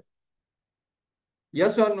standard angle.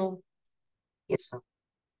 Yes or no? Yes, sir.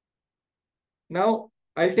 Now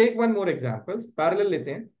I'll take one more example. Parallel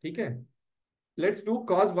लेते हैं, ठीक है? Let's do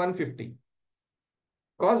cos 150.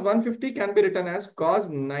 Cos 150 can be written as cos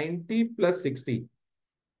 90 plus 60.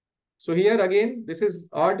 So here again, this is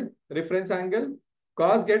odd reference angle.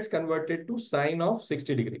 Cos gets converted to sine of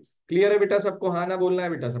 60 degrees. Clear है बेटा सबको? हाँ ना बोलना है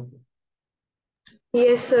बेटा सबको?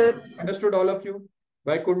 Yes, sir. Understood all of you?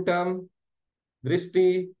 Vaikuntham,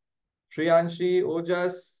 Drishti, Shriyanshi,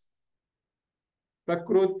 Ojas,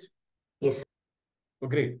 Prakrut. Yes. Oh,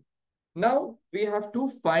 great. Now we have to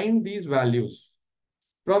find these values.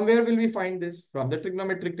 From where will we find this? From the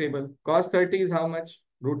trigonometric table. Cos 30 is how much?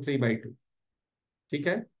 Root 3 by 2.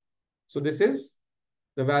 Okay? So this is,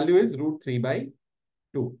 the value is root 3 by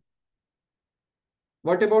 2.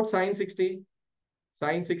 What about sine 60?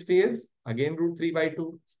 Sine 60 is again root 3 by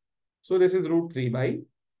 2. So this is root 3 by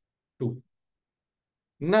 2.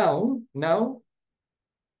 Now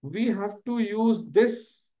we have to use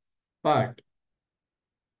this part.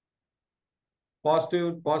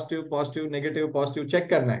 Positive, positive, positive, negative, positive. Check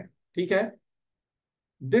करना है. ठीक है?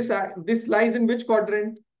 This lies in which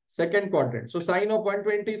quadrant? Second quadrant. So sine of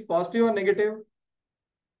 120 is positive or negative?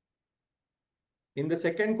 In the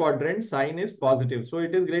second quadrant, sine is positive. So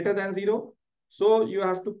it is greater than 0. So you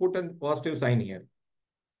have to put a positive sign here.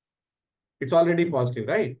 It's already positive,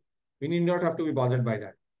 right? We need not have to be bothered by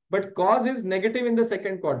that. But cos is negative in the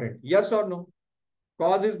second quadrant. Yes or no?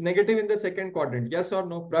 Cos is negative in the second quadrant. Yes or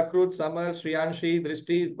no? Prakrut, Samar, Shriyanshi,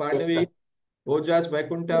 Drishti, Parnavi, Ojas,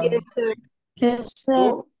 Vaikuntham. Yes, sir. Yes,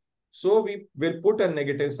 sir. So we will put a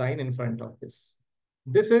negative sign in front of this.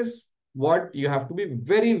 This is what you have to be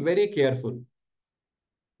very, very careful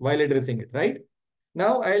while addressing it, right?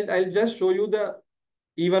 Now I'll just show you the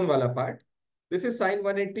even wala part. This is sine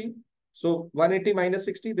 180. So 180 minus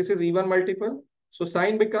 60, this is even multiple. So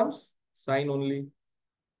sine becomes sine only.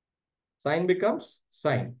 Sine becomes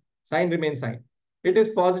sine. Sine remains sine. It is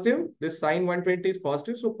positive. This sine 120 is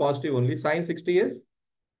positive. So positive only. Sine 60 is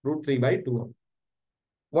root 3 by 2.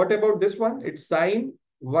 What about this one? It's sine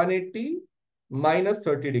 180 minus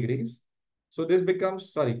 30 degrees. So this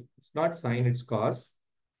becomes, sorry, it's not sine, it's cos.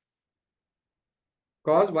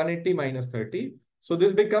 Cos 180 minus 30. So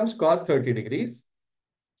this becomes cos 30 degrees.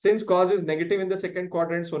 Since cos is negative in the second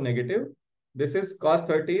quadrant, so negative. This is cos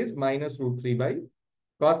 30 is minus root 3 by,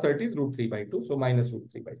 cos 30 is root 3 by 2. So minus root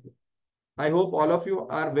 3 by 2. I hope all of you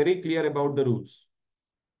are very clear about the rules.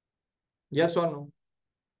 Yes or no?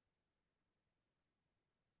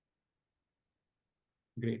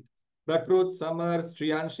 Great. Prakrut, Samar,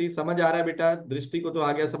 Shriyanshi, समझ आ रहा है बेटा? दृष्टि को तो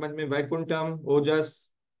आ गया समझ में. Vaikuntham, Ojas.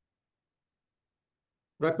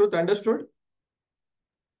 Prakrut, understood?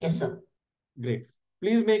 Yes, sir. Great.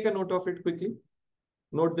 Please make a note of it quickly.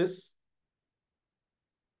 Note this.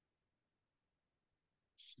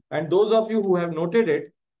 And those of you who have noted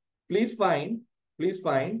it, please find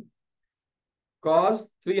cos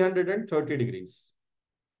 330 degrees.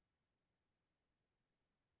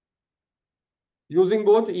 Using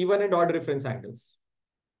both even and odd reference angles.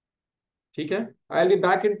 ठीक है? I'll be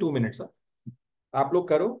back in 2 minutes. आप लोग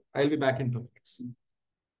करो. I'll be back in 2 minutes.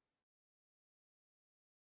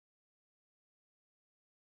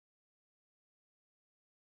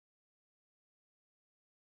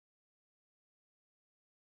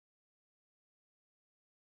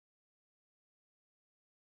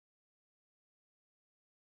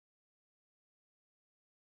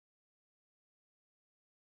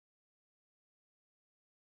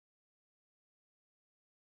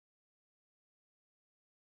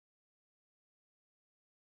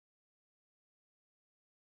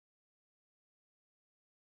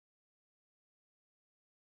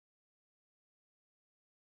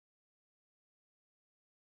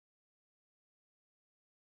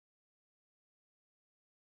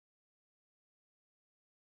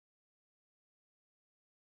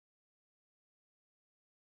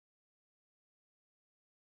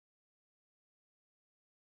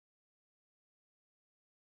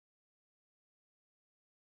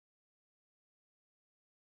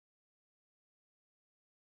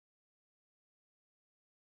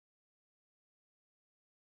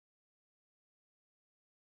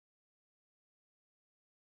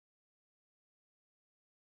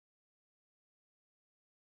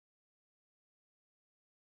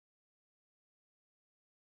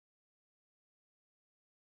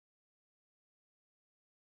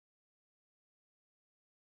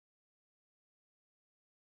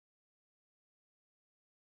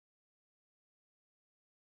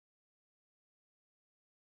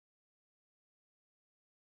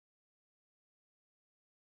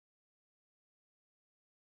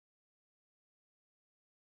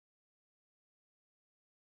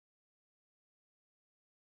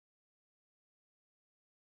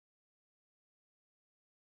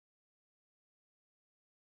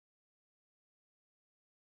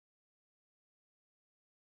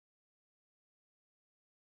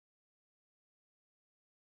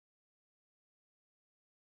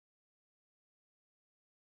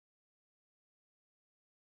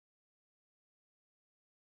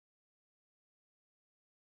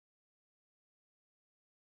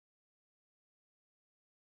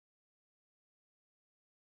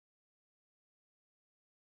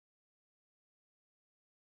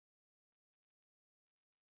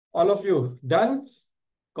 All of you done?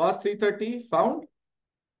 Cos 330 found?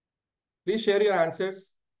 Please share your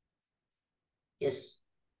answers. Yes.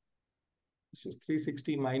 This is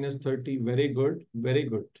 360 minus 30. Very good. Very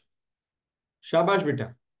good. Shabash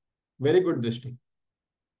beta. Very good, Drishti.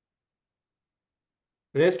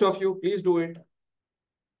 Rest of you, please do it.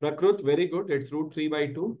 Prakrut, very good. It's root 3 by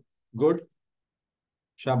 2. Good.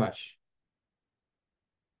 Shabash.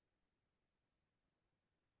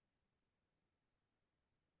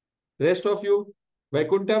 Rest of you,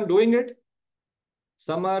 Vaikuntham, doing it?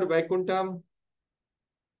 Samar, Vaikuntham,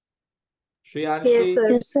 Yes, Shriyanshi.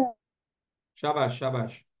 sir. Yes, sir. Shabash,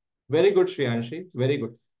 shabash. Very good, Shriyanshi. Very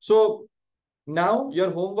good. So now your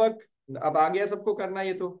homework. अब आ गया सबको करना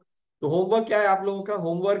ये तो homework क्या है आप लोगों का?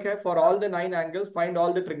 होमवर्क है for all the 9 angles find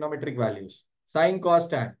all the trigonometric values sine cos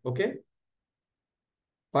tan. Okay,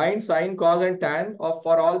 find sine cos and tan of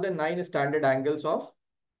for all the 9 standard angles of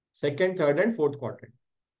second, third and fourth quadrant.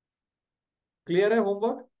 Clear है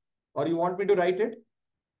homework? और you want me to right it?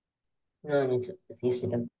 No need, sir. Please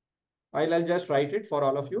sit down. I'll just write it for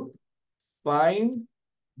all of you. Find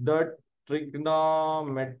the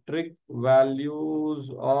trigonometric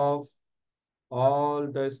values of all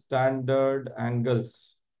the standard angles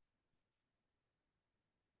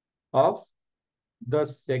of the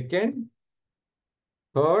second,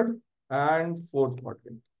 third, and fourth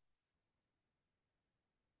quadrant.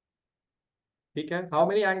 ठीक है? How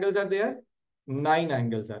many angles are there? 9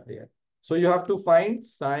 angles are there. So you have to find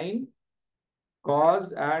sine,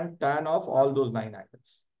 cos, and tan of all those 9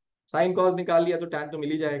 angles. Sine cos निकाल लिया तो tan तो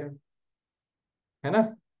मिल ही जाएगा, है ना?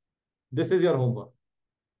 This is your homework.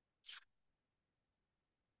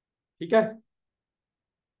 ठीक है?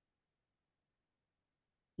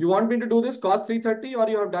 You want me to do this cos 330 or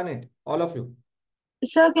you have done it, all of you?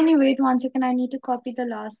 Sir, can you wait 1 second? I need to copy the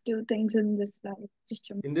last 2 things in this slide. Just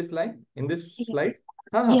a minute. In this line, in this Yeah. slide?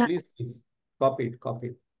 हाँ, Yeah. please copy it, copy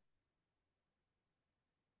it.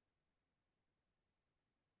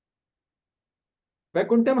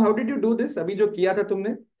 Vaikuntham, how did you do this? अभी जो किया था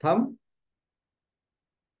तुमने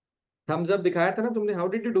thumbs up दिखाया था ना तुमने? How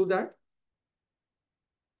did you do that?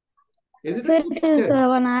 Is it a Sir, new it is feature?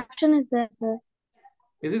 one option is there, sir.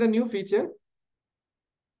 Is it a new feature?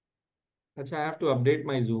 Achha, I have to update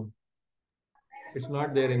my Zoom. It's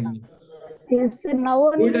not there in me. Yes, sir.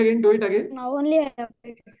 Now Do it only, again. Do it again. now only I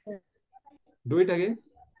updated, sir. Do it again.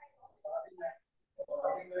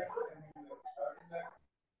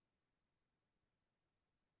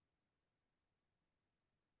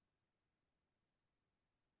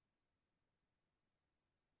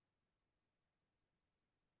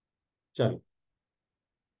 चलो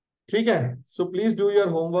ठीक है. So please do your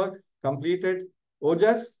homework. Complete it.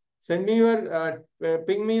 Ojas, send me your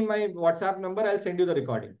ping me in my WhatsApp number. I'll send you the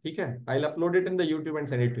recording. ठीक है. I'll upload it in the YouTube and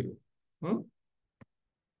send it to you.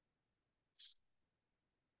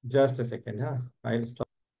 Just a second. Huh? I'll stop.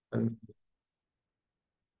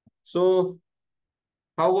 So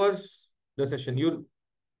how was the session? You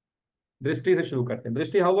Drishti से शुरू करते हैं.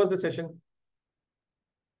 Drishti, how was the session?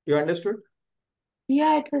 You understood?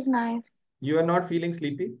 Yeah, it was nice. You are not feeling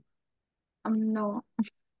sleepy? No.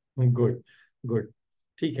 Good, good.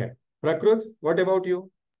 ठीक है. Prakrut, what about you?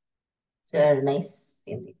 Sir, nice.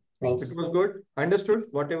 Same thing. It Nice. was good. Understood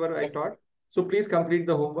whatever I Yes. taught. So please complete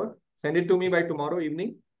the homework. Send it to me by tomorrow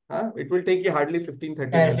evening. It will take you hardly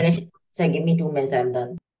 15-30 Sir, minutes. finish. Sir, give me 2 minutes. I'm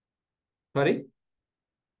done. Sorry?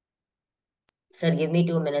 Sir, give me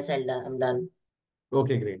 2 minutes. I'm done.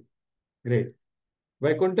 Okay, great. Great.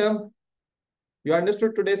 Vaikuntham, you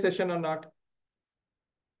understood today's session or not?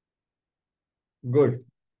 Good.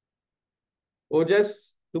 Ojas,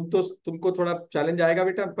 तुमको थोड़ा challenge आएगा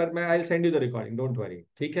बेटा, पर मैं I'll send you the recording. Don't worry.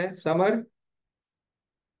 ठीक है? Samar,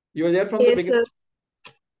 you were there from the Yes, beginning. sir.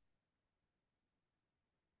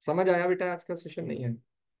 समझ आया बेटा आज का सेशन नहीं है?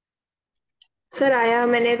 सर आया,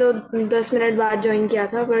 मैंने तो 10 मिनट बाद ज्वाइन किया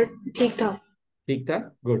था, पर ठीक था. ठीक था?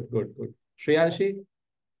 Good good good. Shreyanshi,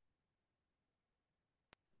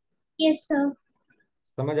 Yes, sir.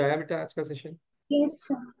 समझ आया बेटा आज का सेशन? Yes,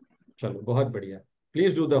 sir. चलो बहुत बढ़िया.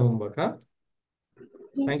 Please do the homework.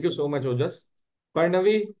 Thank you Yes. so much, Ojas.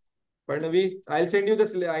 Parnavi, I'll send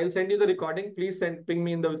you the recording. Please ping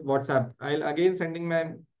me in the WhatsApp. I'll again sending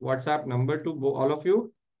my WhatsApp number to all of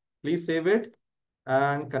you. Please save it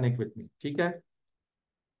and connect with me. ठीक है?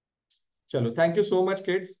 चलो. Thank you so much,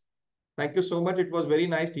 kids. Thank you so much. It was very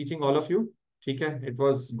nice teaching all of you. ठीक है? It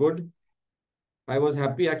was good. I was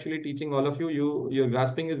happy actually teaching all of you. Your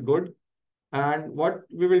grasping is good. And what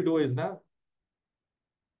we will do is now,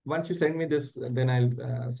 once you send me this, then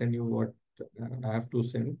I'll send you what I have to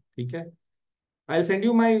send. Okay. I'll send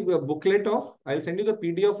you my booklet I'll send you the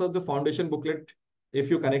PDF of the foundation booklet if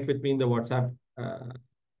you connect with me in the WhatsApp.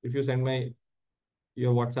 If you send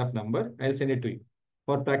your WhatsApp number, I'll send it to you.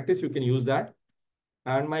 For practice, you can use that.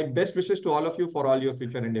 And my best wishes to all of you for all your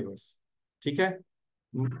future endeavors. Okay.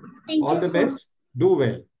 Thank All you, the sir. best. Do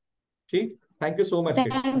well. Okay. Thank you so much,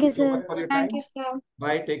 kids. Thank you, So sir. much for your time. Thank you, sir.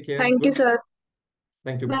 Bye. Take care. Thank you, Good. sir.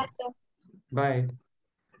 Thank you. Bye, sir. Bye.